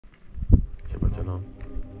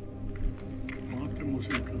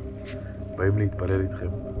באים להתפלל איתכם.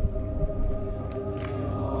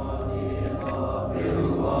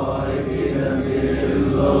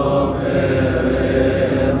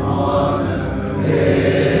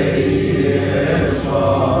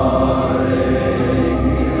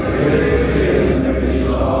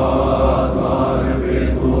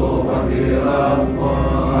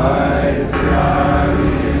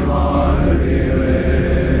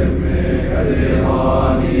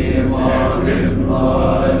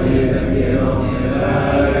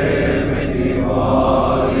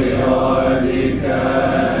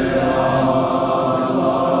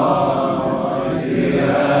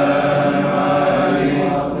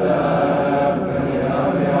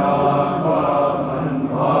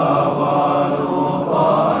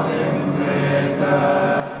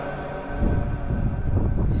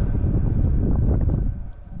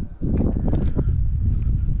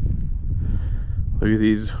 Look at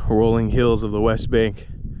these rolling hills of the West Bank,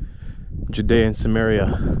 Judea and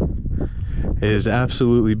Samaria. It is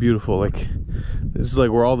absolutely beautiful. Like, this is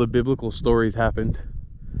like where all the biblical stories happened.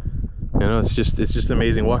 You know, it's just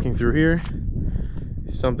amazing. Walking through here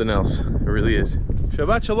is something else. It really is.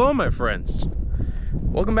 Shabbat Shalom, my friends.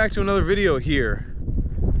 Welcome back to another video here.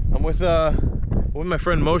 I'm with my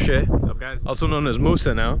friend Moshe. What's up, guys? Also known as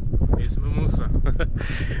Musa now. It's Musa.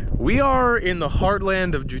 We are in the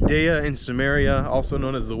heartland of Judea and Samaria, also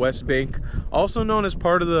known as the West Bank, also known as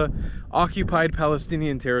part of the occupied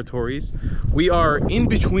Palestinian territories. We are in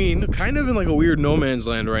between, kind of in like a weird no man's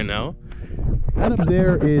land right now. Right up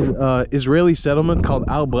there is Israeli settlement called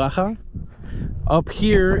Al Bracha. Up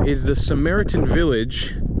here is the Samaritan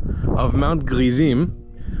village of Mount Gerizim,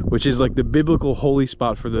 which is like the biblical holy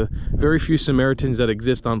spot for the very few Samaritans that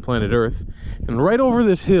exist on planet Earth. And right over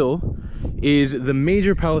this hill is the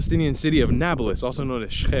major Palestinian city of Nablus, also known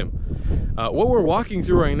as Shechem. What we're walking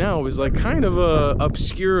through right now is like kind of a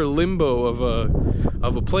obscure limbo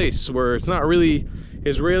of a place where it's not really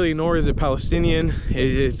Israeli nor is it Palestinian.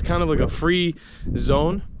 It's kind of like a free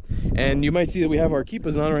zone. And you might see that we have our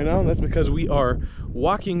kippahs on right now, and that's because we are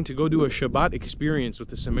walking to go do a Shabbat experience with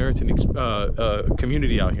the Samaritan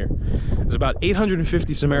community out here. There's about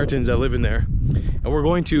 850 Samaritans that live in there, and we're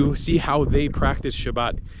going to see how they practice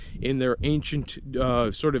Shabbat in their ancient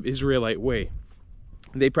sort of Israelite way.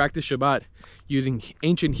 They practice Shabbat using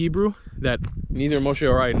ancient Hebrew that neither Moshe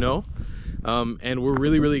or I know. And we're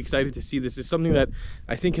really, really excited to see this. It's something that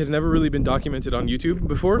I think has never really been documented on YouTube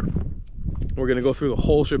before. We're gonna go through the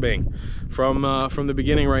whole shebang from the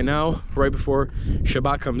beginning right now, right before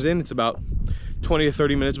Shabbat comes in. It's about 20 to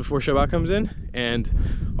 30 minutes before Shabbat comes in,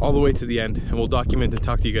 and all the way to the end, and we'll document and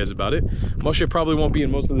talk to you guys about it. Moshe probably won't be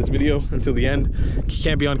in most of this video until the end. He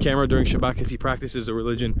can't be on camera during Shabbat because he practices a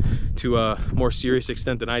religion to a more serious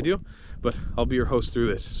extent than I do, but I'll be your host through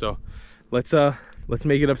this. So let's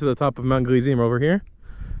make it up to the top of Mount Gerizim over here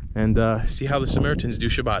and see how the Samaritans do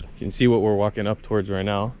Shabbat. You can see what we're walking up towards right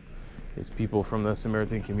now is people from the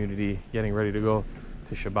Samaritan community getting ready to go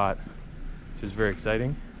to Shabbat, which is very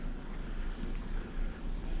exciting.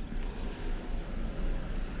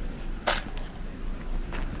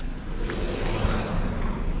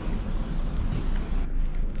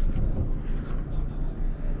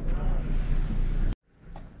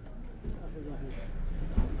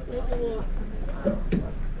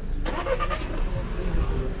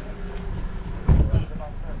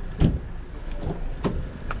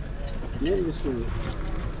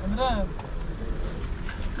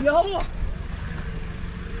 يلا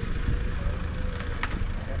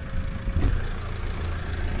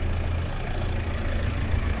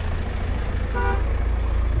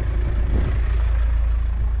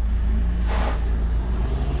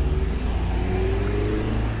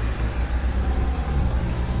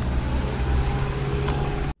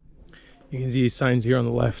You can see signs here on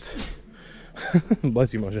the left.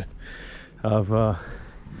 Bless you, Moshe. Of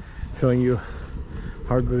showing you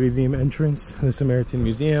Har Gerizim entrance, the Samaritan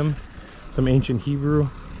Museum, some ancient Hebrew,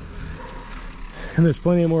 and there's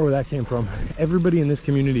plenty more where that came from. Everybody in this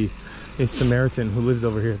community is Samaritan who lives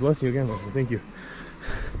over here. Bless you again, Moshe. Thank you.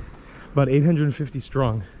 About 850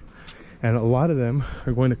 strong, and a lot of them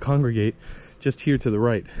are going to congregate just here to the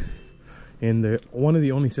right in one of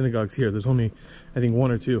the only synagogues here. There's only, I think,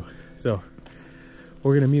 one or two. So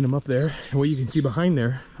we're gonna meet them up there, and what you can see behind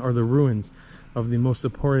there are the ruins of the most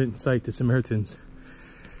important site to Samaritans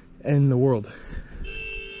in the world.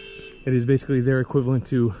 It is basically their equivalent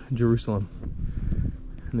to Jerusalem,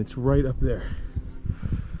 and it's right up there,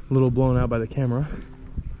 a little blown out by the camera.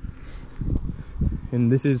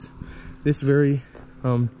 And this very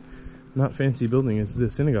not fancy building is the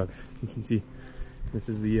synagogue. You can see this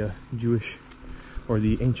is the Jewish or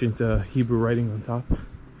the ancient Hebrew writing on top.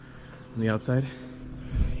 on the outside.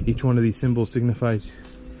 Each one of these symbols signifies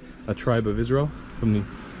a tribe of Israel from the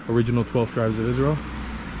original 12 tribes of Israel.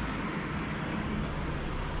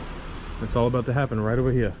 It's all about to happen right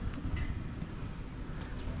over here.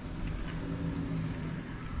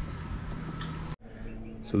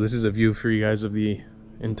 So this is a view for you guys of the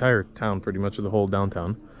entire town, pretty much of the whole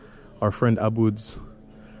downtown. Our friend Abood's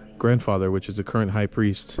grandfather, which is the current high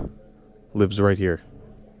priest, lives right here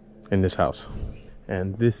in this house.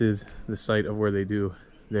 And this is the site of where they do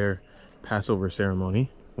their Passover ceremony,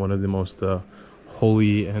 one of the most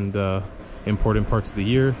holy and important parts of the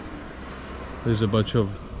year. There's a bunch of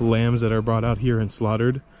lambs that are brought out here and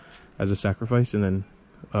slaughtered as a sacrifice, and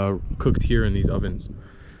then cooked here in these ovens.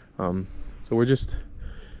 So we're just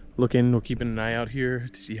looking, we're keeping an eye out here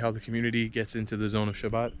to see how the community gets into the zone of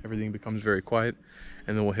Shabbat. Everything becomes very quiet,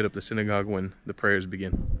 and then we'll hit up the synagogue when the prayers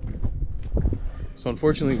begin. So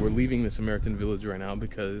unfortunately, we're leaving the Samaritan village right now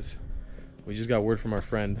because we just got word from our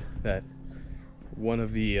friend that one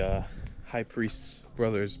of the high priest's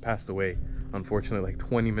brothers passed away, unfortunately, like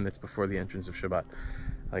 20 minutes before the entrance of Shabbat.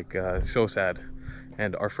 Like, so sad.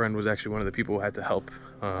 And our friend was actually one of the people who had to help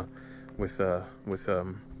with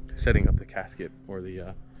setting up the casket, or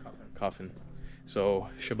the coffin. So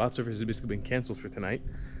Shabbat service has basically been canceled for tonight.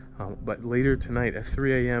 But later tonight at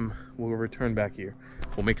 3 a.m. we'll return back here.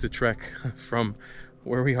 We'll make the trek from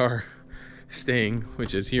where we are staying,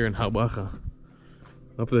 which is here in Halbacha,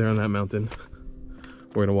 up there on that mountain.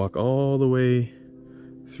 We're gonna walk all the way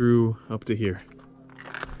through up to here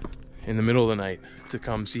in the middle of the night to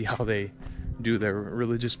come see how they do their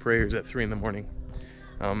religious prayers at 3 in the morning.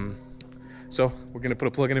 So we're gonna put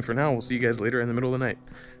a plug in it for now. We'll see you guys later in the middle of the night,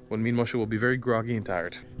 when me and Moshe will be very groggy and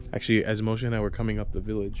tired. Actually, as Moshe and I were coming up the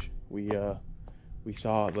village, we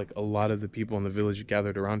saw like a lot of the people in the village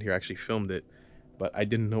gathered around here. I actually filmed it, but I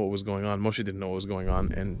didn't know what was going on. Moshe didn't know what was going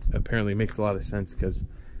on, and apparently it makes a lot of sense because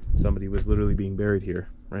somebody was literally being buried here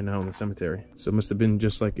right now in the cemetery. So it must have been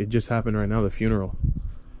just like it just happened right now, the funeral.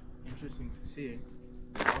 Interesting to see.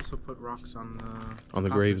 They also put rocks on the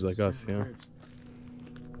graves like us, yeah. Graves.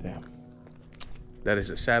 Damn. That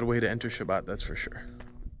is a sad way to enter Shabbat, that's for sure.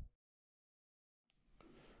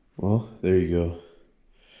 Well, there you go.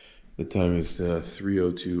 The time is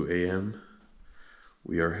 3:02 a.m.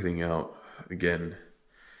 We are heading out again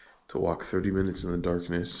to walk 30 minutes in the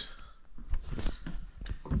darkness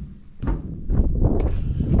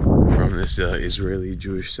from this Israeli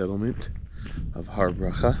Jewish settlement of Har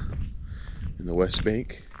Bracha in the West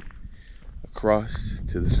Bank across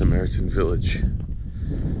to the Samaritan village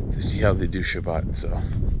to see how they do Shabbat. So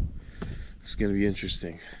it's gonna be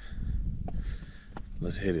interesting.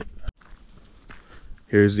 Let's hit it.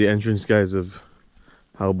 Here's the entrance, guys, of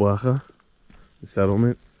Har Bracha, the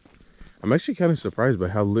settlement. I'm actually kind of surprised by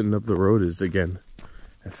how lit up the road is again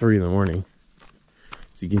at 3 in the morning.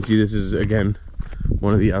 So you can see this is, again,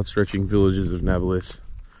 one of the outstretching villages of Nablus.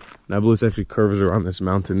 Nablus actually curves around this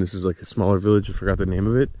mountain. This is like a smaller village. I forgot the name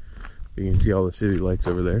of it. You can see all the city lights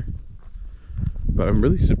over there. But I'm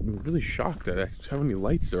really shocked at how many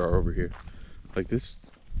lights there are over here. Like this,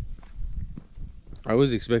 I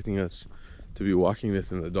was expecting us to be walking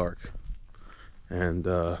this in the dark, and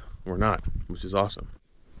we're not, which is awesome.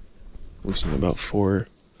 We've seen about 4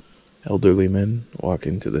 elderly men walk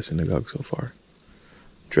into the synagogue so far,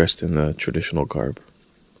 dressed in the traditional garb,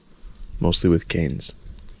 mostly with canes.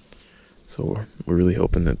 So we're really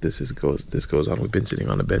hoping that this goes on. We've been sitting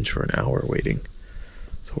on a bench for an hour waiting,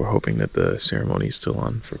 so we're hoping that the ceremony is still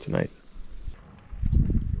on for tonight.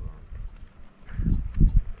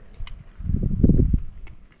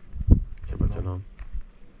 Shabbat shalom.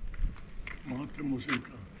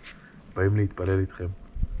 באים להתפלל איתכם.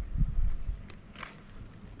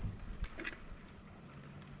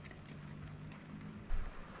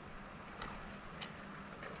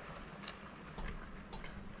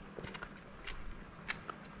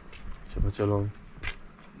 Shabbat shalom.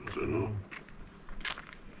 Shalom.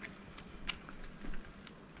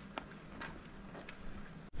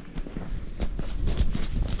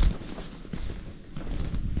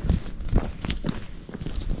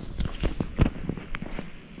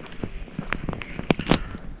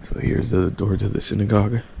 So here's the door to the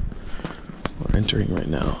synagogue. We're entering right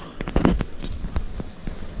now.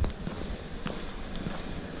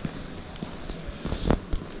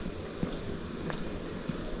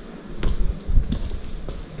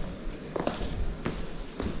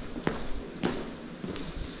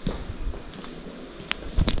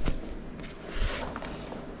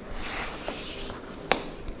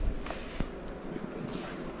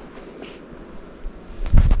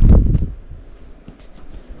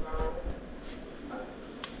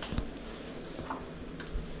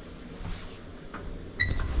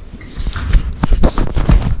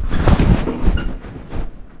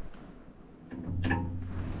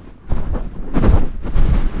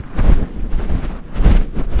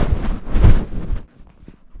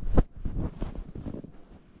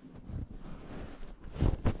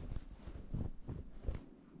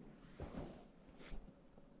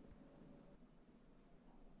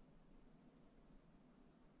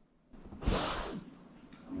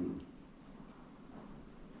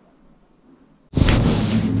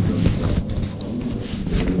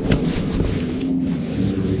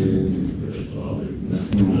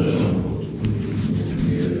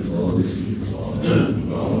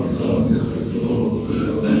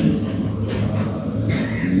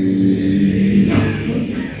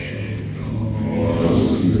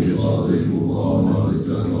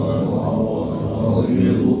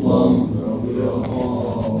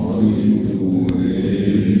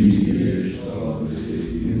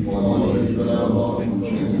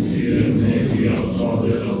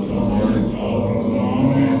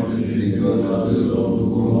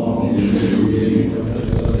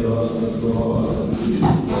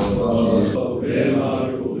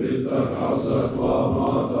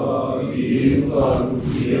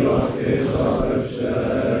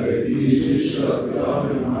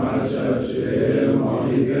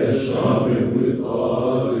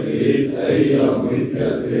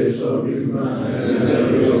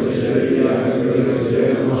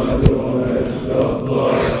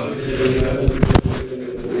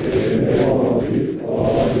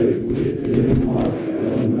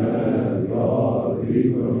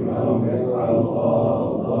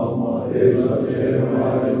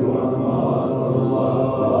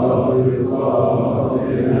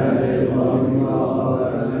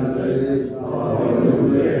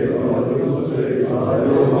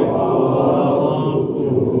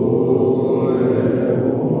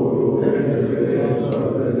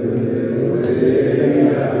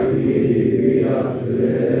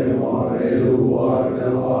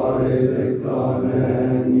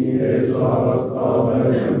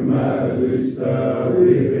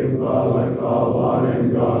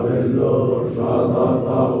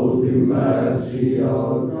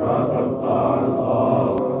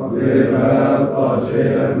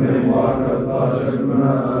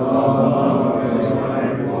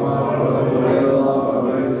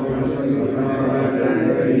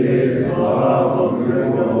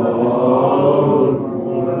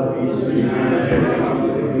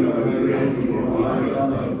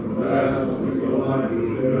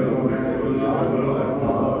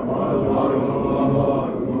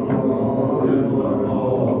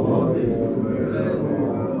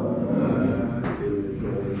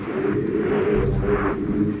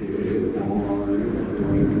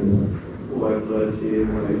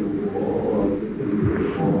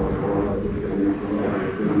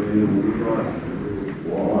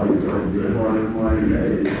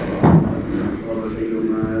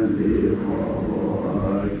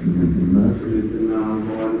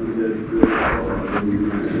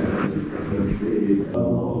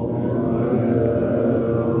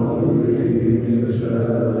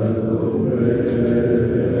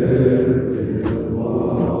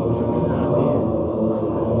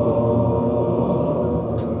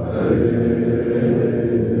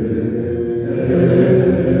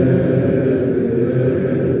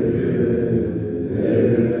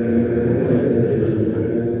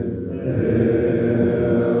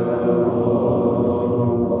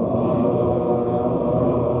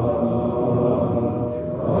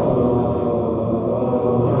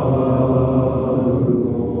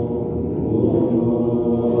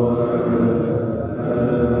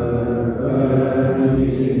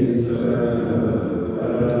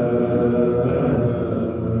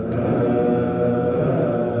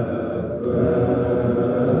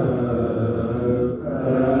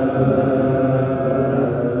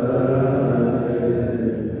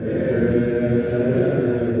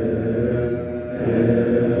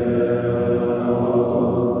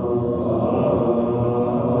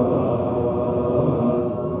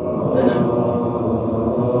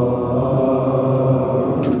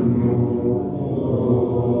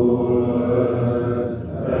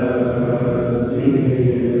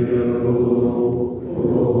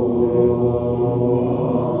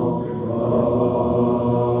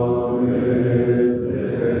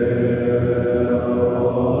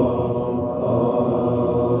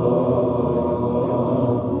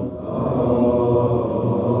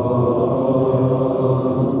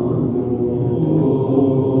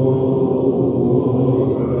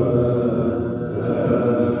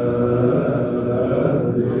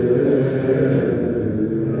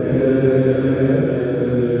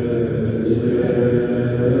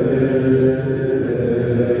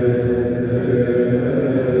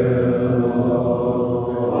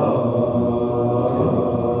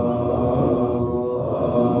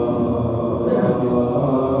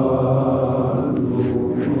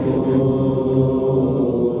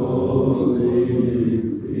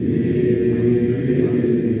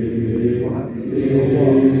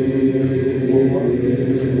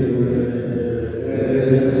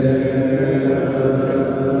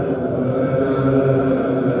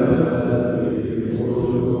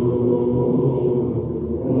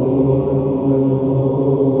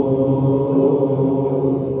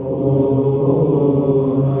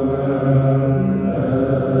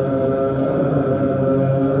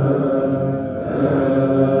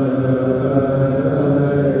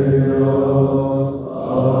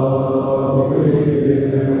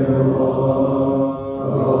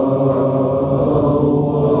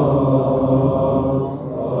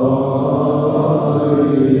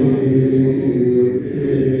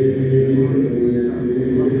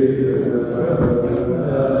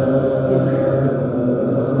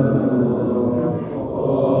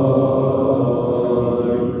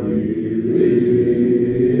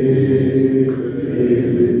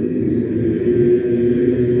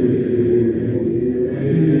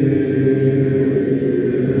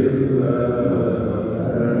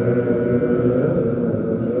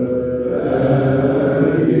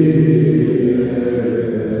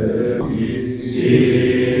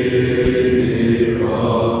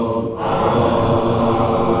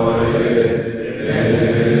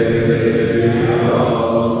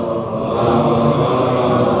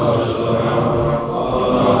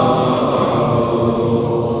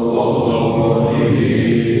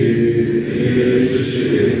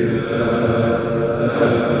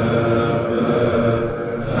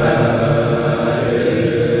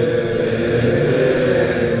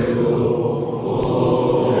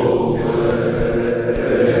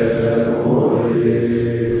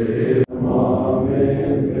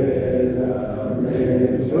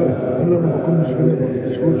 إلا لما بكون مش فاهم ما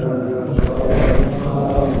قصديش في الله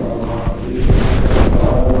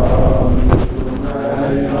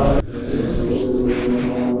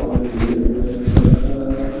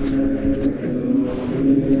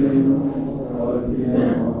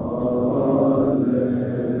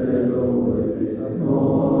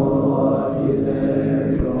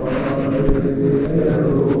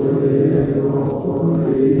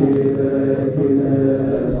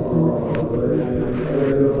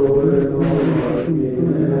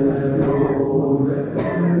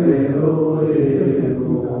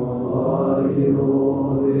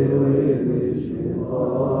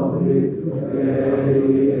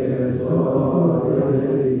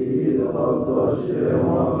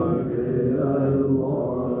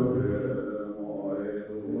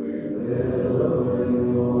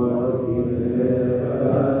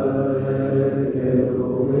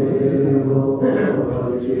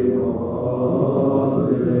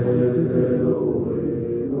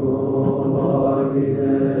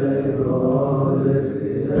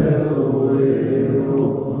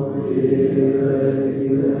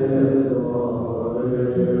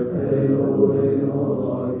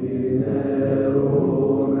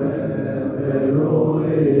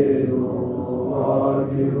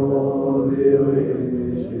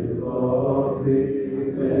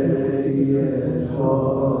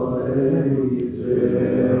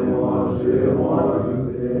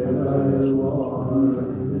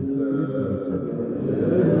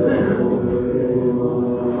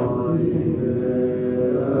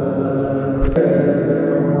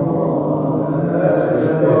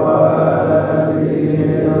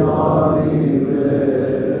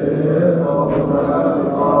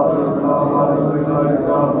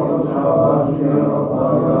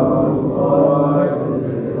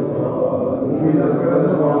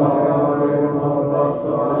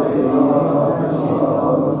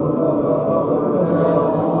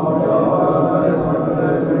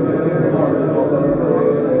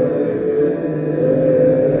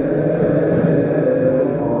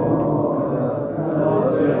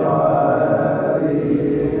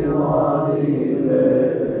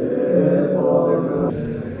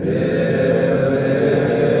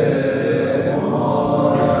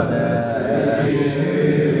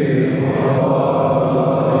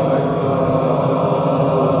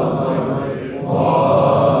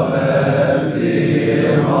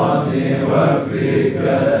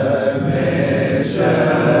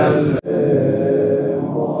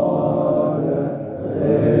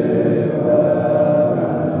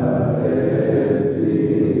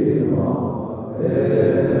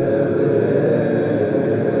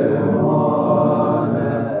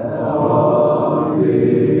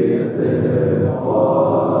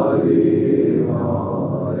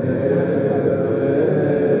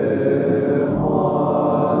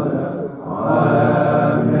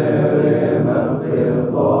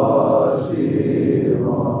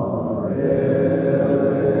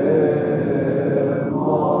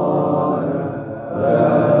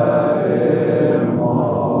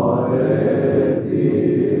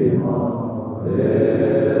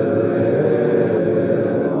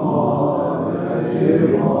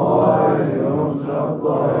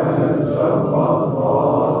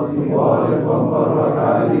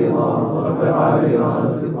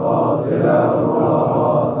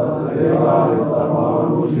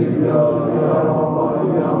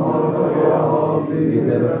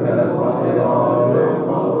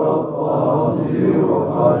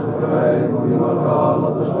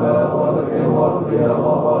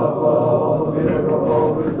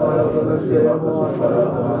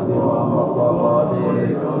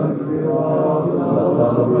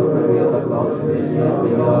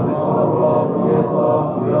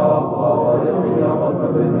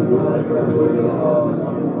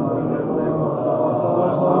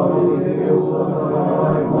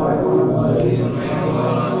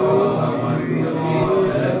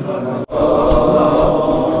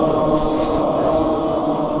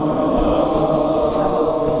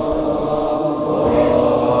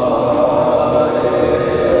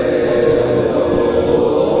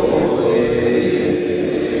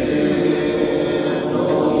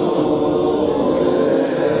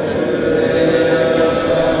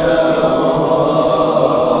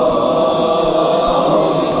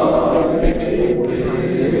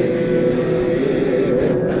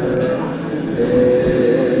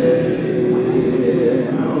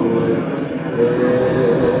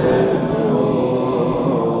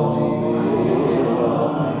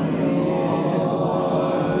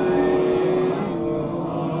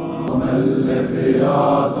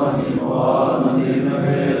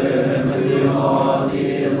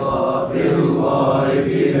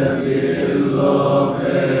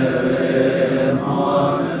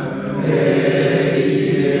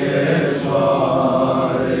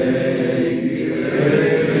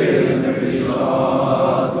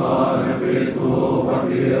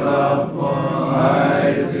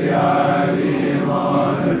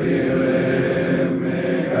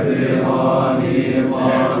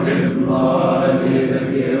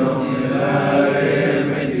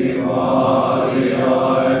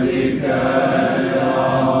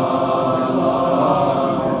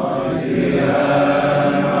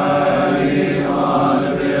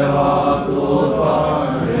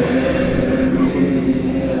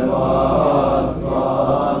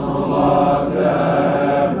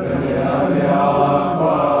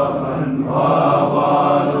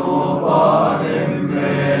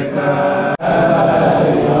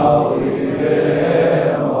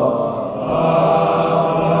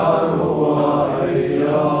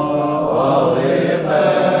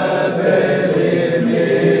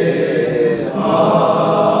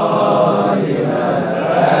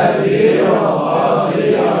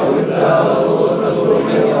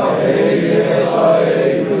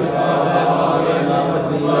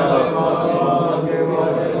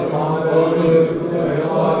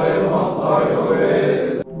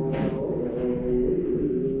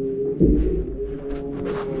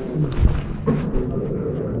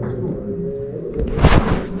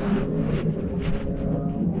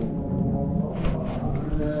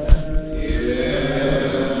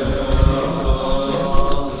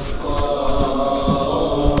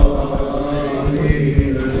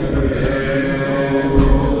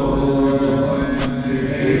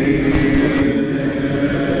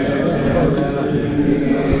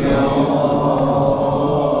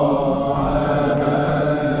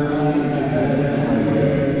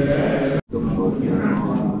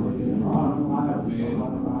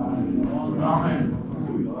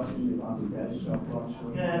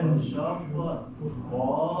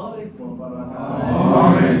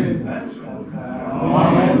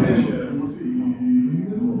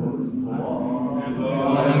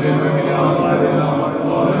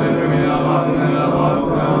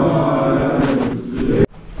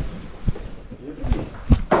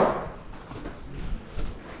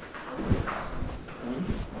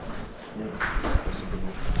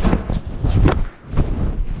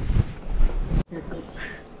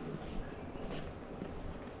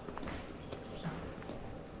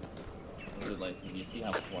Like, you see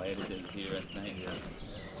how quiet it is here at night? Yeah.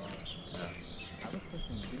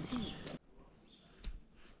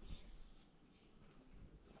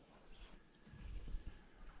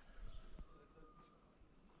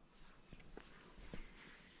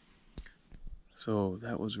 So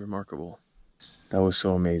that was remarkable. That was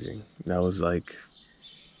so amazing. That was like,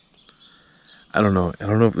 I don't know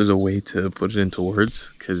if there's a way to put it into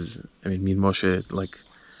words, because I mean, me and Moshe, like,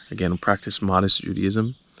 again, practice modest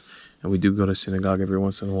Judaism, and we do go to synagogue every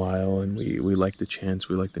once in a while, and we like the chants,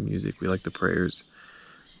 we like the music, we like the prayers,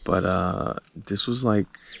 but this was like,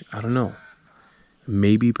 I don't know,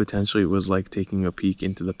 maybe potentially it was like taking a peek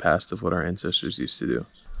into the past of what our ancestors used to do,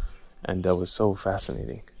 and that was so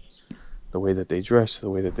fascinating. The way that they dress, the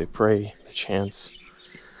way that they pray, the chants.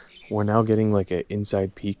 We're now getting like an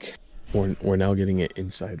inside peek. We're now getting an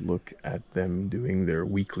inside look at them doing their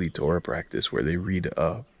weekly Torah practice, where they read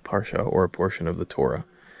a parsha or a portion of the Torah.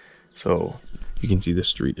 So you can see the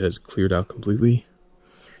street has cleared out completely.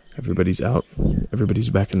 Everybody's out.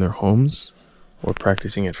 Everybody's back in their homes or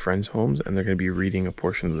practicing at friends' homes, and they're going to be reading a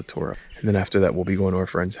portion of the Torah. And then after that, we'll be going to our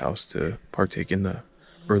friend's house to partake in the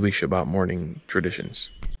early Shabbat morning traditions.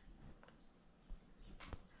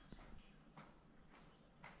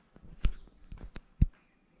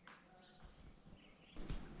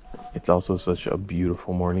 It's also such a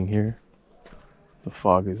beautiful morning here. The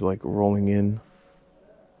fog is like rolling in,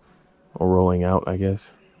 or rolling out, I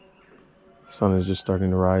guess. The sun is just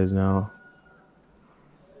starting to rise now,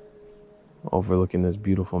 overlooking this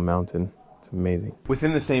beautiful mountain. It's amazing.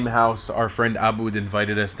 Within the same house, our friend Abood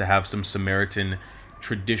invited us to have some Samaritan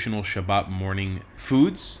traditional Shabbat morning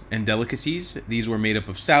foods and delicacies. These were made up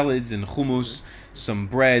of salads and hummus, some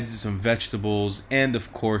breads, some vegetables, and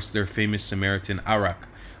of course their famous Samaritan arak,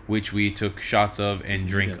 which we took shots of and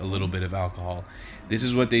drank a little bit of alcohol. This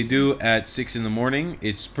is what they do at 6 in the morning.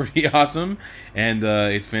 It's pretty awesome, and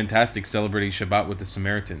it's fantastic celebrating Shabbat with the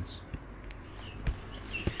Samaritans.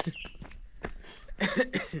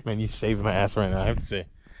 Man, you saved my ass right now, I have to say.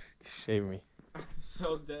 You saved me. I'm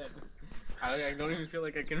so dead. I don't even feel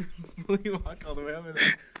like I can fully walk all the way up.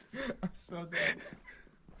 I'm so dead.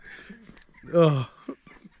 Oh,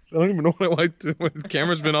 I don't even know what I want to do. The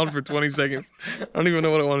camera's been on for 20 seconds. I don't even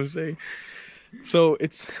know what I want to say. So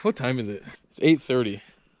it's, what time is it? It's 8:30.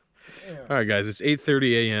 All right, guys, it's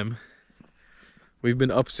 8:30 a.m. We've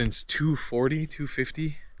been up since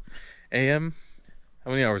 2:50 a.m.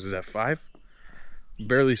 How many hours is that? 5?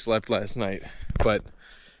 Barely slept last night, but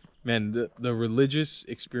man, the religious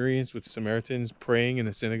experience with Samaritans praying in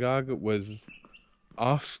the synagogue was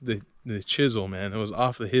off the chisel, man. It was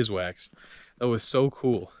off the his wax. That was so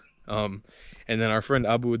cool. And then our friend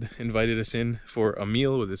Abood invited us in for a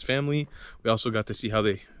meal with his family. We also got to see how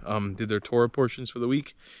they did their Torah portions for the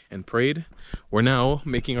week and prayed. We're now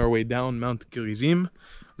making our way down Mount Gerizim,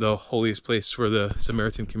 the holiest place for the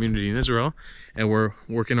Samaritan community in Israel, and we're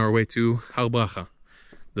working our way to Halbacha,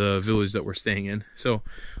 the village that we're staying in. So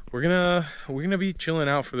we're gonna be chilling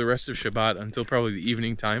out for the rest of Shabbat until probably the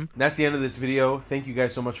evening time. And that's the end of this video. Thank you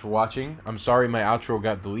guys so much for watching. I'm sorry my outro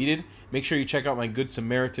got deleted. Make sure you check out my good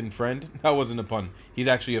Samaritan friend. That wasn't a pun. He's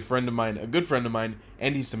actually a friend of mine, a good friend of mine,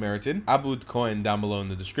 and he's Samaritan. Abood Cohen down below in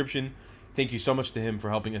the description. Thank you so much to him for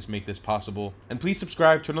helping us make this possible. And please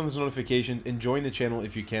subscribe, turn on those notifications, and join the channel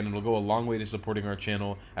if you can. It'll go a long way to supporting our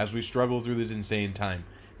channel as we struggle through this insane time.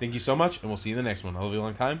 Thank you so much, and we'll see you in the next one. I love you a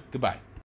long time. Goodbye.